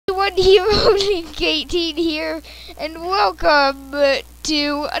everyone, Hero Link 18 here, and welcome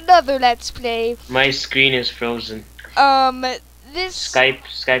to another Let's Play. My screen is frozen. This Skype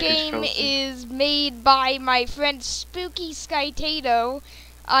game is frozen. is made by my friend SpookySkytato.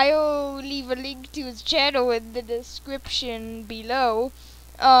 I'll leave a link to his channel in the description below.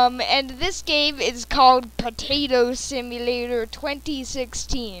 And this game is called Potato Simulator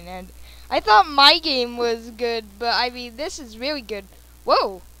 2016, and I thought my game was good, but I mean, this is really good.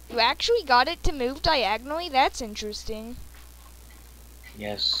 Whoa, you actually got it to move diagonally? That's interesting.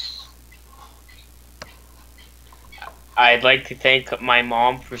 Yes. I'd like to thank my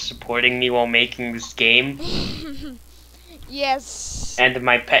mom for supporting me while making this game. Yes. And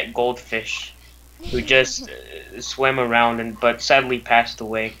my pet goldfish, who just swam around but sadly passed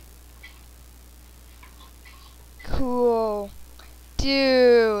away. Cool.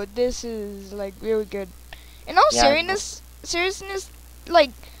 Dude, this is like really good. In all seriousness,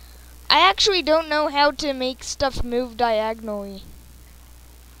 like, I actually don't know how to make stuff move diagonally.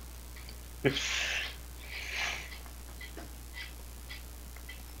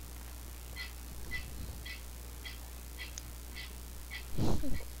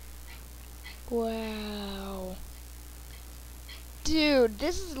 Wow. Dude,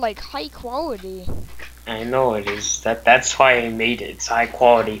 this is like high quality. I know it is. That's why I made it. It's high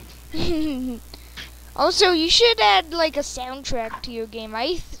quality. Also, you should add like a soundtrack to your game.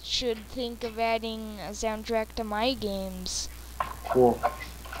 I should think of adding a soundtrack to my games. Cool.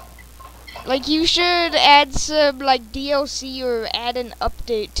 Like, you should add some like DLC or add an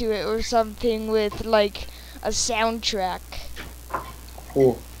update to it or something with like a soundtrack.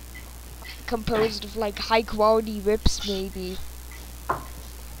 Cool. Composed of like high quality rips, maybe.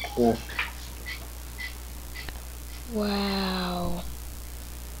 Cool. Wow.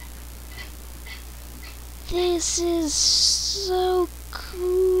 This is so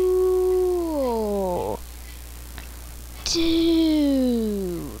cool.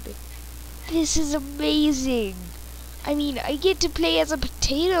 Dude. This is amazing. I mean, I get to play as a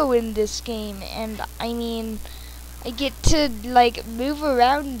potato in this game, and I mean, I get to like move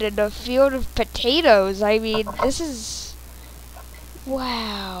around in a field of potatoes. I mean, this is...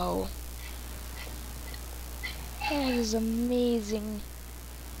 wow. That is amazing.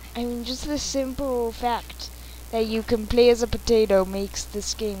 I mean, just the simple fact that you can play as a potato makes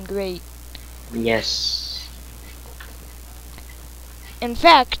this game great. Yes. In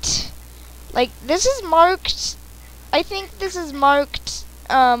fact, like, this is marked... I think this is marked,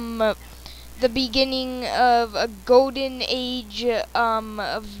 the beginning of a golden age,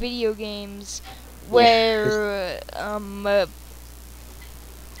 of video games, where,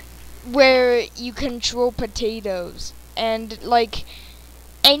 where you control potatoes. And, like,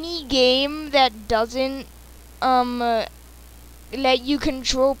 any game that doesn't, let you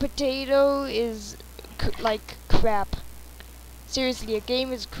control potato is, like, crap. Seriously, a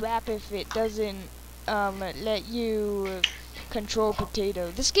game is crap if it doesn't, let you control potato.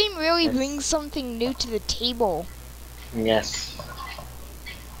 This game really brings something new to the table. Yes.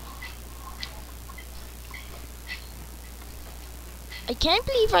 I can't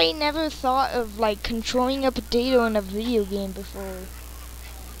believe I never thought of, like, controlling a potato in a video game before.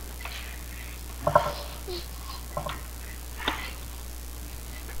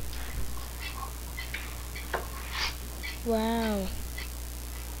 Wow.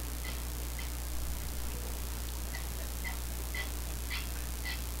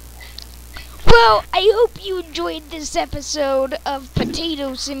 Well, I hope you enjoyed this episode of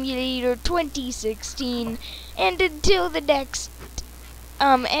Potato Simulator 2016, and until the next,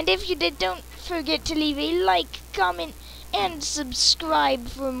 and if you did, don't forget to leave a like, comment, and subscribe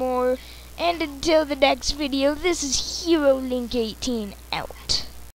for more, and until the next video, this is Hero Link 18 out.